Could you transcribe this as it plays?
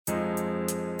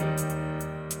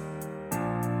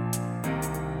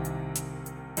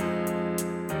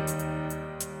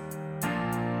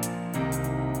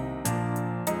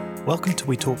Welcome to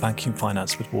We Talk Banking and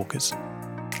Finance with Walkers,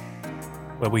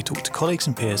 where we talk to colleagues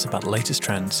and peers about the latest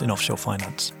trends in offshore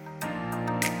finance.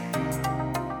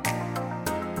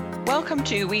 Welcome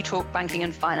to We Talk Banking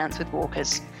and Finance with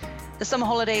Walkers. The summer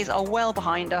holidays are well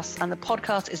behind us and the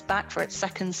podcast is back for its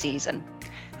second season.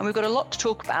 And we've got a lot to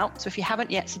talk about, so if you haven't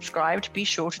yet subscribed, be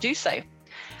sure to do so.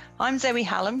 I'm Zoe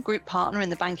Hallam, Group Partner in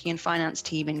the Banking and Finance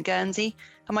team in Guernsey,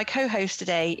 and my co-host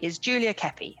today is Julia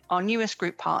Keppie, our newest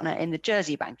Group Partner in the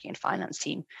Jersey Banking and Finance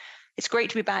team. It's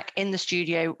great to be back in the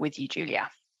studio with you,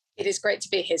 Julia. It is great to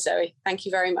be here, Zoe. Thank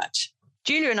you very much.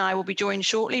 Julia and I will be joined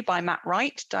shortly by Matt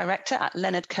Wright, Director at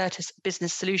Leonard Curtis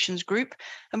Business Solutions Group,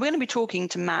 and we're going to be talking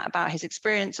to Matt about his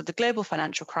experience of the global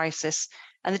financial crisis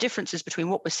and the differences between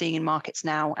what we're seeing in markets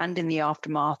now and in the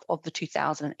aftermath of the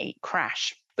 2008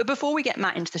 crash. But before we get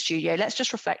Matt into the studio, let's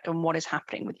just reflect on what is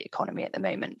happening with the economy at the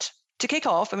moment. To kick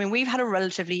off, we've had a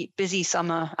relatively busy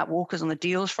summer at Walkers on the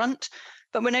deals front,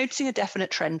 but we're noticing a definite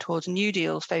trend towards new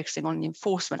deals focusing on the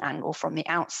enforcement angle from the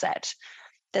outset.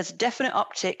 There's a definite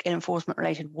uptick in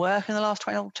enforcement-related work in the last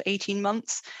 12 to 18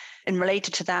 months, and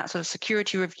related to that, sort of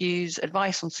security reviews,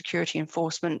 advice on security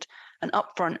enforcement, and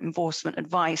upfront enforcement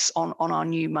advice on our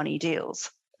new money deals.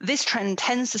 This trend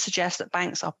tends to suggest that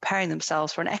banks are preparing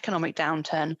themselves for an economic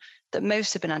downturn that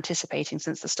most have been anticipating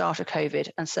since the start of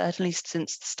COVID and certainly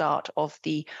since the start of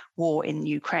the war in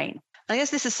Ukraine. I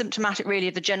guess this is symptomatic really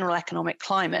of the general economic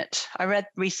climate. I read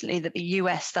recently that the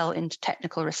US fell into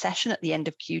technical recession at the end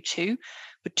of Q2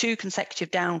 with 2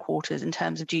 consecutive down quarters in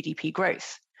terms of GDP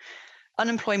growth.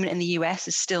 Unemployment in the US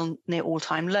is still near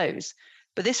all-time lows,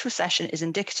 but this recession is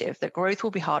indicative that growth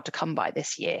will be hard to come by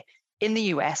this year in the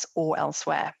US or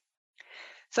elsewhere.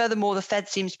 Furthermore, the Fed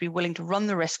seems to be willing to run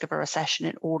the risk of a recession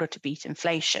in order to beat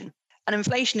inflation. And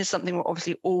inflation is something we're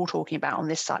obviously all talking about on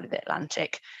this side of the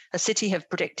Atlantic. As Citi have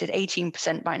predicted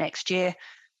 18% by next year,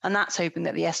 and that's hoping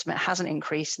that the estimate hasn't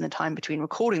increased in the time between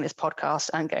recording this podcast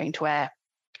and going to air.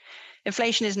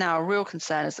 Inflation is now a real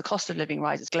concern as the cost of living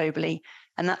rises globally,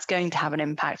 and that's going to have an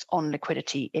impact on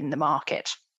liquidity in the market.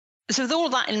 So with all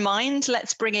that in mind,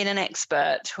 let's bring in an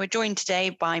expert. We're joined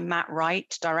today by Matt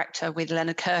Wright, Director with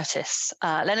Leonard Curtis.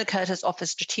 Leonard Curtis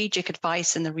offers strategic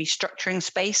advice in the restructuring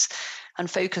space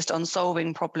and focused on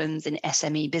solving problems in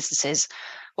SME businesses.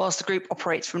 Whilst the group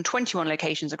operates from 21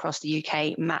 locations across the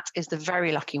UK, Matt is the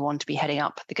very lucky one to be heading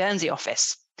up the Guernsey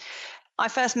office. I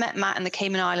first met Matt in the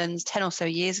Cayman Islands 10 or so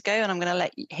years ago, and I'm going to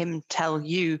let him tell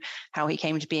you how he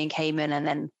came to be in Cayman and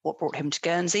then what brought him to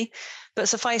Guernsey. But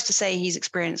suffice to say, he's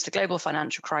experienced the global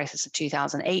financial crisis of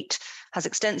 2008, has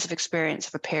extensive experience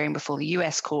of appearing before the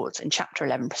US courts in Chapter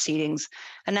 11 proceedings,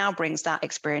 and now brings that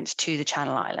experience to the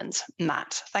Channel Islands.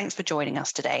 Matt, thanks for joining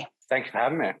us today. Thank you for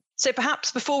having me. So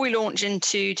perhaps before we launch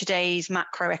into today's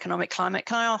macroeconomic climate,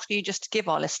 can I ask you just to give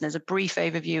our listeners a brief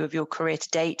overview of your career to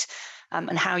date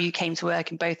and how you came to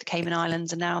work in both the Cayman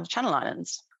Islands and now the Channel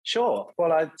Islands? Sure.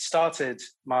 Well, I'm a chartered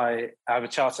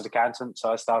accountant,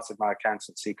 so I started my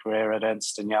accountancy career at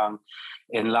Ernst & Young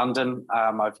in London.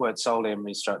 I've worked solely in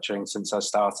restructuring since I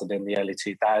started in the early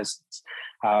 2000s.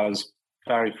 I was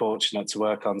very fortunate to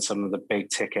work on some of the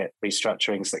big ticket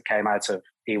restructurings that came out of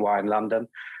EY in London,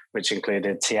 which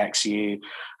included TXU,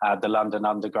 the London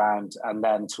Underground, and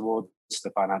then towards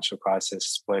the financial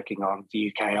crisis, working on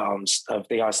the UK arms of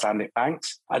the Icelandic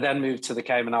banks. I then moved to the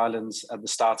Cayman Islands at the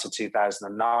start of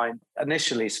 2009,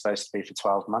 initially supposed to be for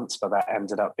 12 months, but that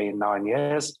ended up being 9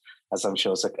 years, as I'm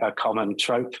sure is a common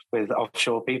trope with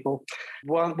offshore people.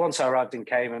 Once I arrived in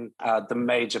Cayman, the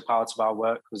major part of our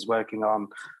work was working on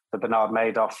the Bernard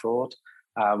Madoff fraud,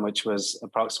 which was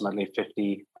approximately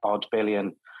 50 odd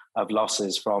billion of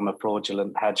losses from a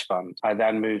fraudulent hedge fund. I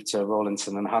then moved to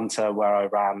Rawlinson & Hunter, where I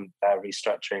ran their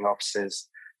restructuring offices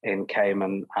in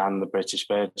Cayman and the British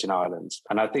Virgin Islands.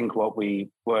 And I think what we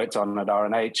worked on at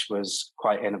R&H was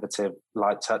quite innovative,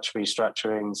 light touch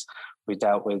restructurings. We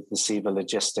dealt with the Seva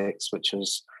Logistics, which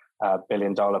was a $1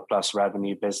 billion plus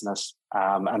revenue business.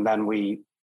 And then we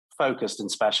focused and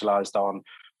specialized on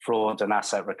fraud and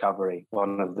asset recovery.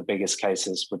 One of the biggest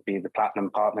cases would be the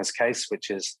Platinum Partners case, which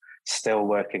is still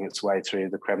working its way through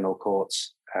the criminal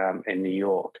courts in New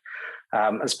York.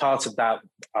 As part of that,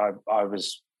 I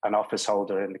was an office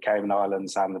holder in the Cayman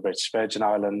Islands and the British Virgin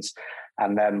Islands,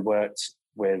 and then worked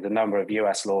with a number of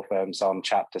US law firms on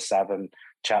Chapter 7,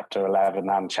 Chapter 11,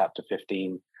 and Chapter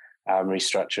 15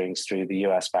 restructurings through the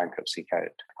US Bankruptcy Code.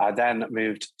 I then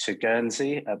moved to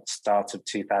Guernsey at the start of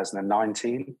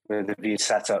 2019 with a view to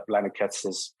set up Leonard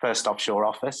Curtis's first offshore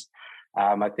office.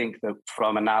 I think that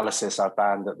from analysis, I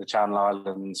found that the Channel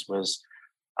Islands was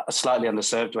slightly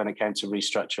underserved when it came to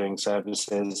restructuring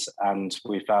services, and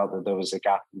we felt that there was a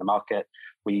gap in the market.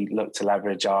 we look to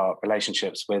leverage our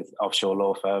relationships with offshore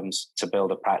law firms to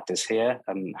build a practice here.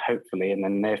 And hopefully in the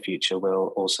near future,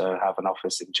 we'll also have an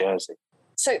office in Jersey.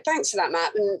 So thanks for that,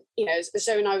 Matt. And, as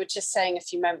Zoe and I were just saying a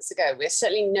few moments ago, we're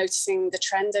certainly noticing the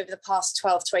trend over the past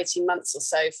 12 to 18 months or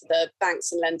so for the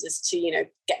banks and lenders to,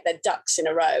 get their ducks in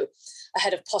a row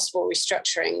ahead of possible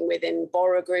restructuring within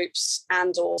borrower groups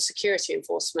and or security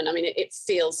enforcement. I mean, it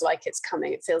feels like it's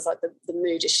coming. It feels like the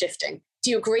mood is shifting. Do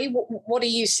you agree? What are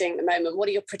you seeing at the moment? What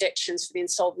are your predictions for the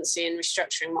insolvency and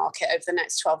restructuring market over the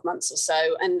next 12 months or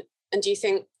so? And do you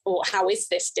think, or how is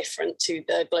this different to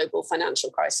the global financial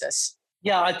crisis?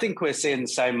 Yeah, I think we're seeing the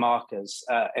same markers.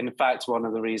 In fact, one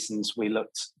of the reasons we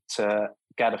looked to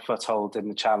get a foothold in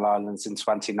the Channel Islands in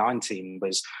 2019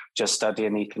 was just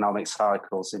studying economic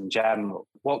cycles in general.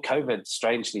 What COVID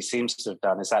strangely seems to have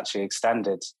done is actually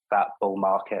extended that bull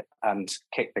market and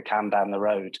kicked the can down the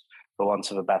road, for want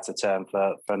of a better term,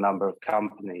 for a number of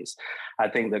companies. I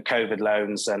think that COVID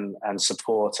loans and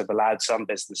support have allowed some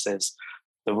businesses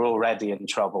that were already in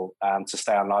trouble to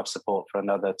stay on life support for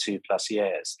another 2+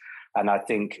 years. And I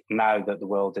think now that the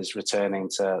world is returning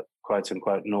to quote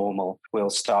unquote normal, we'll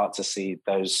start to see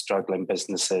those struggling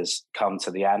businesses come to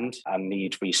the end and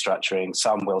need restructuring.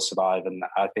 Some will survive, and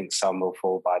I think some will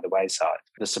fall by the wayside.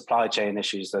 The supply chain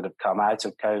issues that have come out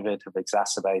of COVID have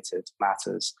exacerbated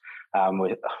matters.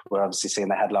 We're obviously seeing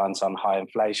the headlines on high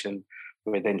inflation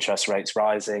with interest rates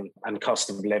rising and cost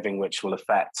of living, which will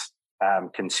affect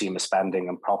consumer spending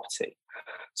and property.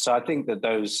 So I think that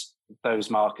those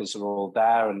markers are all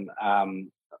there, and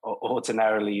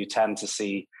ordinarily you tend to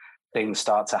see things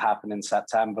start to happen in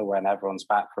September when everyone's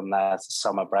back from their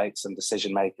summer breaks and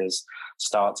decision makers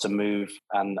start to move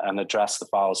and address the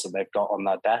files that they've got on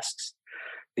their desks.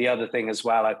 The other thing as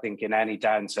well, I think in any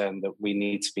downturn that we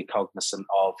need to be cognizant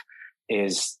of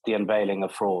is the unveiling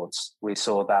of frauds. We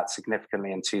saw that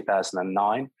significantly in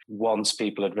 2009. Once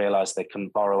people had realized they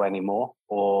couldn't borrow anymore,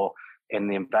 or in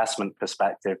the investment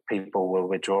perspective, people were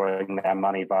withdrawing their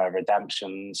money via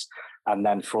redemptions, and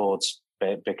then frauds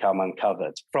become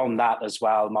uncovered. From that as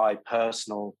well, my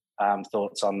personal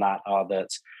thoughts on that are that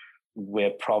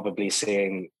we're probably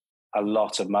seeing a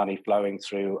lot of money flowing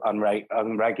through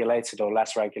unregulated or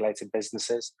less regulated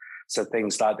businesses. So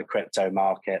things like the crypto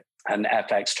market and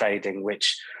FX trading,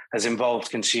 which has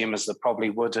involved consumers that probably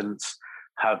wouldn't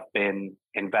have been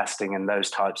investing in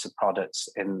those types of products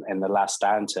in the last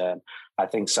downturn. I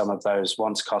think some of those,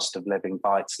 once cost of living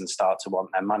bites and start to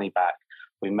want their money back,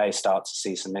 we may start to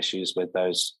see some issues with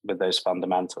those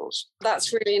fundamentals.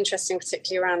 That's really interesting,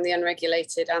 particularly around the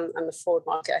unregulated and the fraud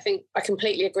market. I think I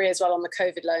completely agree as well on the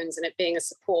COVID loans and it being a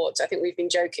support. I think we've been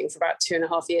joking for about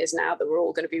 2.5 years now that we're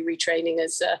all going to be retraining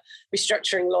as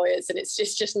restructuring lawyers, and it's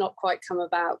just not quite come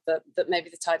about that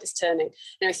maybe the tide is turning.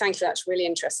 Thank you. That's really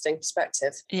interesting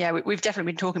perspective. Yeah, we've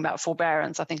definitely been talking about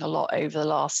forbearance, I think, a lot over the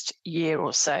last year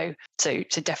or so. So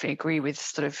to definitely agree with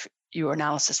sort of your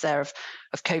analysis there of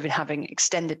COVID having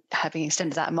extended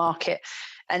that market.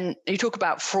 And you talk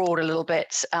about fraud a little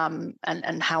bit, and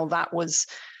how that was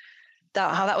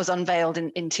unveiled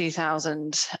in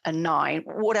 2009.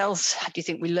 What else do you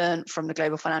think we learned from the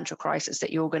global financial crisis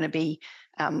that you're going to be,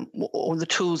 or the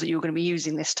tools that you're going to be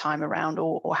using this time around,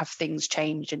 or have things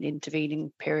changed in the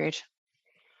intervening period?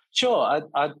 Sure,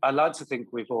 I like to think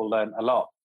we've all learned a lot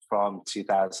from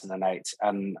 2008,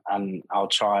 and I'll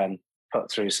try and put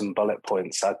through some bullet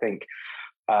points. I think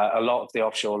a lot of the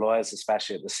offshore lawyers,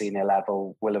 especially at the senior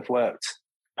level, will have worked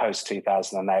post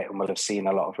 2008 and will have seen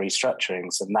a lot of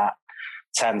restructurings, and that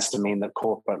tends to mean that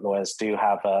corporate lawyers do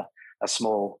have a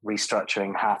small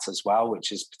restructuring hat as well,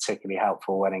 which is particularly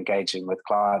helpful when engaging with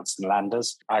clients and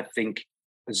lenders. I think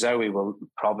Zoe will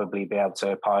probably be able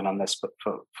to opine on this, but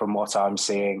from what I'm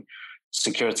seeing,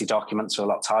 security documents are a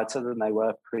lot tighter than they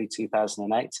were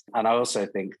pre-2008. And I also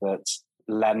think that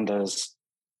lenders,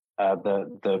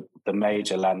 the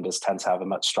major lenders, tend to have a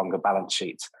much stronger balance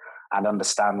sheet and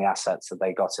understand the assets that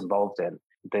they got involved in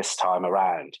this time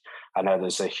around. I know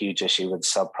there's a huge issue with the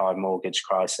subprime mortgage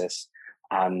crisis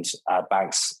and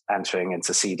banks entering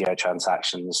into CDO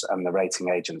transactions, and the rating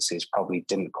agencies probably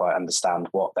didn't quite understand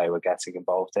what they were getting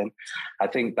involved in. I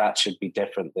think that should be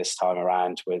different this time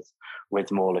around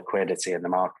with more liquidity in the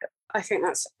market. I think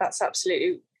that's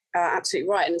absolutely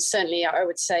right, and certainly I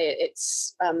would say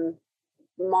it's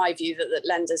my view that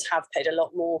lenders have paid a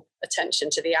lot more attention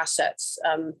to the assets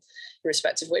in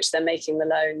respect of which they're making the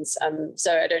loans.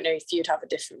 So I don't know if you'd have a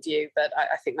different view, but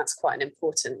I think that's quite an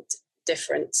important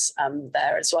difference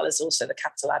there, as well as also the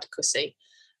capital adequacy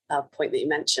point that you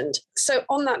mentioned. So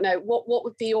on that note, what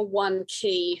would be your one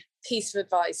key piece of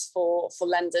advice for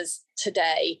lenders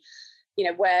today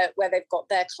where they've got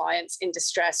their clients in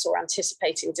distress or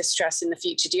anticipating distress in the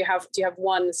future? Do you have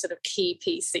one sort of key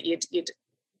piece that you'd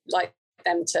like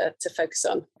them to focus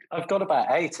on? I've got about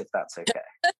 8, if that's okay.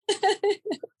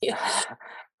 Yeah.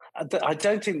 I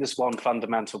don't think there's one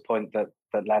fundamental point that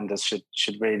lenders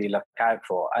should really look out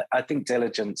for. I think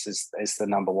diligence is the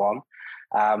number one.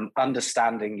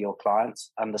 Understanding your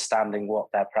clients, understanding what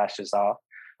their pressures are,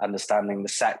 understanding the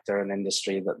sector and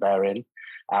industry that they're in,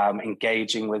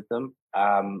 engaging with them.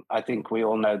 I think we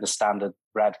all know the standard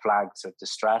red flags of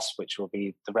distress, which will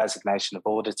be the resignation of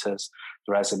auditors,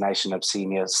 the resignation of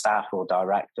senior staff or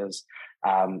directors,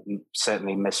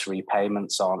 certainly missed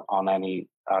repayments on any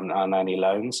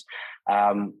loans.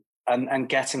 And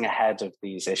getting ahead of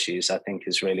these issues, I think,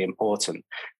 is really important.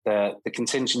 The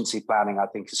contingency planning, I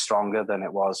think, is stronger than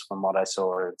it was from what I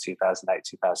saw in 2008,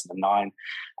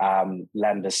 2009.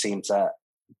 Lenders seem to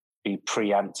be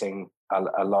preempting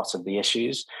a lot of the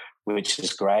issues, which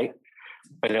is great.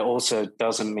 But it also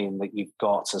doesn't mean that you've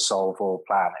got to solve all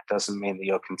plan. It doesn't mean that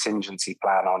your contingency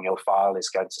plan on your file is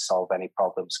going to solve any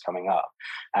problems coming up.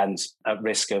 And at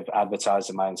risk of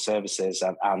advertising my own services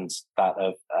and that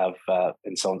of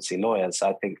insolvency lawyers,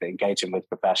 I think that engaging with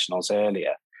professionals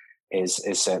earlier is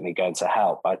certainly going to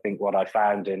help. I think what I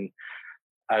found in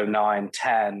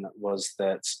 2009-10 was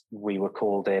that we were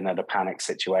called in at a panic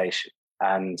situation,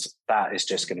 and that is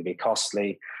just going to be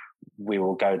costly. We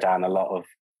will go down a lot of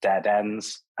dead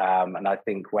ends. And I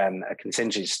think when a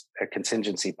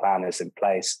contingency plan is in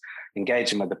place,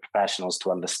 engaging with the professionals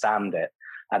to understand it,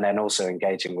 and then also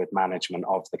engaging with management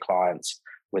of the clients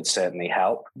would certainly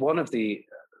help. One of the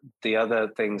other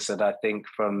things that I think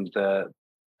from the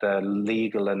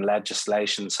legal and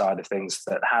legislation side of things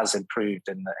that has improved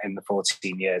in the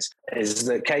 14 years is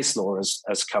that case law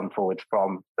has come forward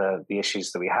from the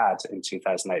issues that we had in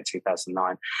 2008,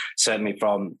 2009, certainly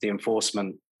from the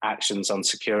enforcement actions on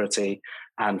security,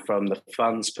 and from the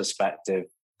funds perspective,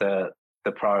 the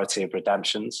priority of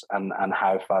redemptions and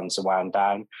how funds are wound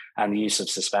down, and the use of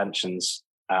suspensions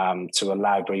to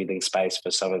allow breathing space for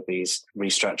some of these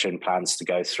restructuring plans to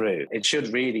go through. It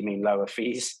should really mean lower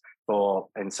fees for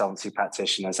insolvency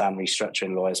practitioners and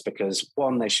restructuring lawyers, because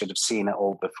one, they should have seen it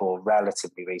all before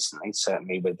relatively recently,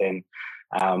 certainly within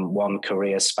one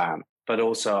career span. But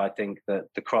also, I think that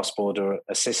the cross-border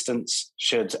assistance,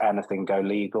 should anything go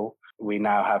legal, we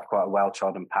now have quite a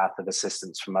well-trodden path of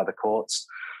assistance from other courts.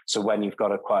 So when you've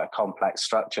got quite a complex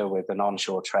structure with an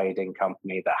onshore trading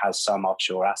company that has some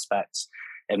offshore aspects,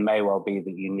 it may well be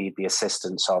that you need the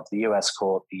assistance of the US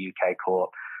court, the UK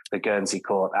court, the Guernsey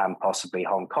court, and possibly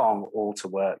Hong Kong, all to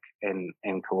work in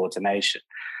coordination.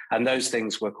 And those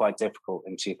things were quite difficult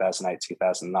in 2008,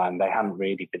 2009. They hadn't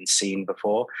really been seen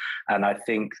before. And I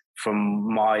think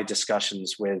from my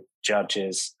discussions with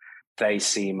judges, they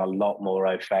seem a lot more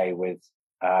au fait with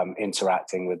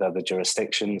interacting with other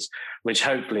jurisdictions, which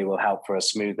hopefully will help for a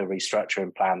smoother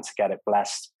restructuring plan to get it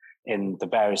blessed in the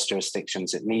various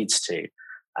jurisdictions it needs to.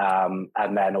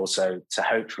 And then also to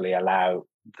hopefully allow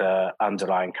the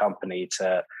underlying company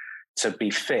to be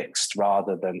fixed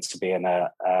rather than to be in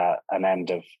an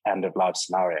end of life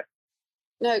scenario.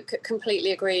 No,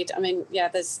 completely agreed. I mean, yeah,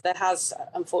 there has,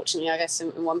 unfortunately, I guess,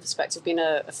 in one perspective, been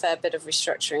a fair bit of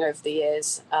restructuring over the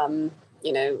years.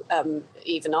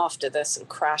 Even after the sort of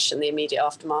crash and the immediate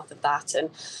aftermath of that,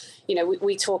 and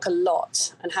we talk a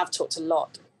lot and have talked a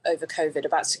lot over COVID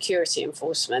about security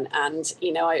enforcement, and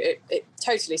it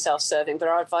totally self-serving, but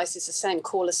our advice is the same: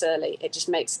 call us early. It just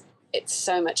makes it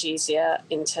so much easier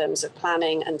in terms of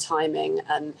planning and timing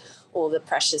and all the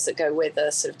pressures that go with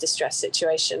a sort of distress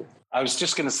situation. I was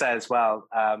just going to say as well,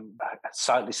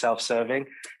 slightly self-serving,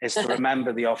 is to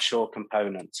remember the offshore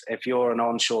component. If you're an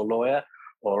onshore lawyer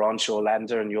or onshore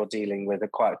lender and you're dealing with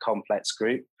quite a complex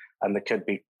group, and there could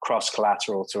be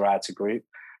cross-collateral throughout a group,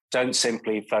 don't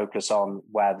simply focus on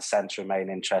where the centre of main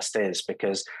interest is,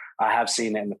 because I have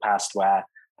seen it in the past where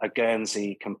a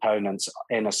Guernsey component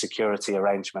in a security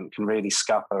arrangement can really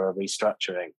scupper a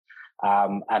restructuring.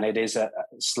 And it is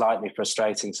slightly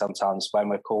frustrating sometimes when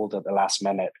we're called at the last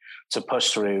minute to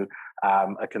push through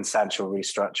a consensual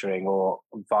restructuring or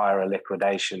via a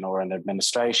liquidation or an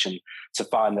administration, to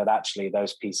find that actually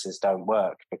those pieces don't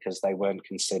work because they weren't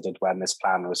considered when this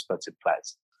plan was put in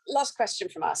place. Last question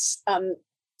from us.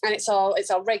 And it's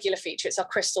our regular feature. It's our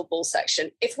crystal ball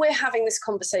section. If we're having this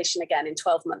conversation again in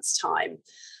 12 months' time,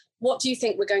 what do you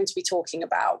think we're going to be talking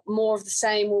about? More of the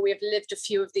same? Will we have lived a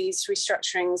few of these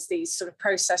restructurings, these sort of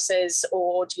processes,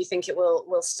 or do you think it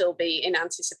will still be in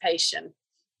anticipation?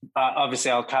 Obviously,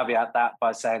 I'll caveat that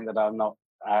by saying that I'm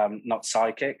not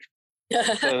psychic.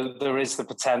 So there is the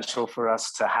potential for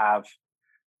us to have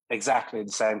exactly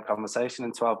the same conversation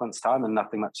in 12 months' time, and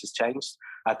nothing much has changed.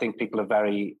 I think people are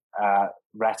very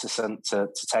reticent to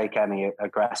take any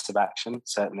aggressive action,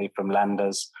 certainly from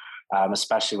lenders,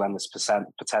 especially when there's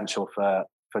potential for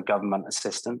government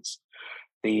assistance.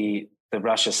 The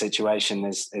Russia situation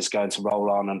is going to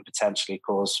roll on and potentially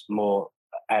cause more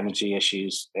energy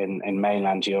issues in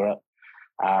mainland Europe.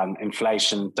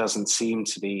 Inflation doesn't seem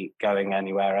to be going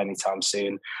anywhere anytime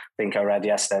soon. I think I read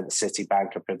yesterday that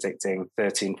Citibank are predicting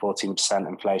 13-14%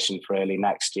 inflation for early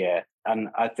next year. And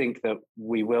I think that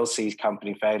we will see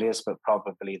company failures, but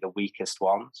probably the weakest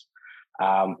ones.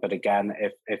 But again,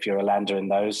 if you're a lender in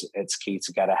those, it's key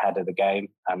to get ahead of the game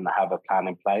and have a plan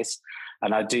in place.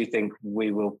 And I do think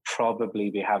we will probably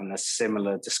be having a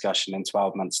similar discussion in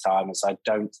 12 months' time, as I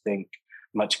don't think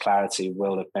much clarity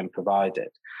will have been provided.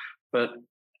 But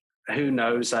who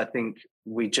knows? I think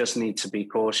we just need to be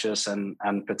cautious and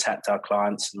protect our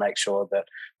clients and make sure that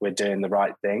we're doing the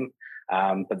right thing.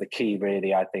 But the key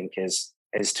really, I think, is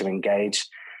to engage.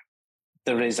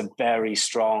 There is a very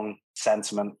strong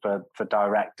sentiment for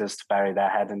directors to bury their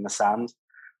head in the sand.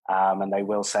 And they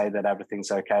will say that everything's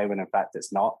okay when in fact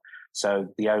it's not. So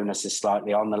the onus is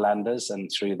slightly on the lenders and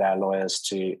through their lawyers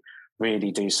to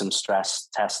really do some stress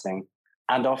testing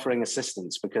and offering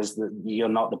assistance, because you're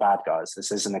not the bad guys.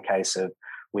 This isn't a case of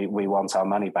we want our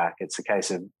money back. It's a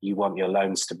case of you want your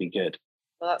loans to be good.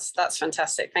 Well, that's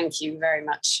fantastic. Thank you very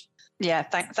much. Yeah,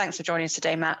 thanks for joining us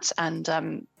today, Matt.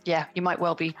 And you might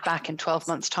well be back in 12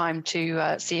 months' time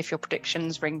to see if your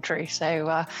predictions ring true.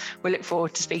 So we look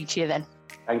forward to speaking to you then.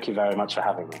 Thank you very much for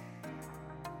having me.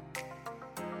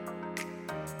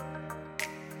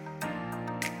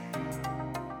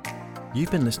 You've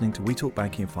been listening to We Talk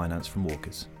Banking and Finance from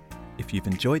Walkers. If you've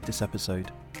enjoyed this episode,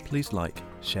 please like,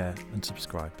 share and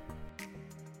subscribe.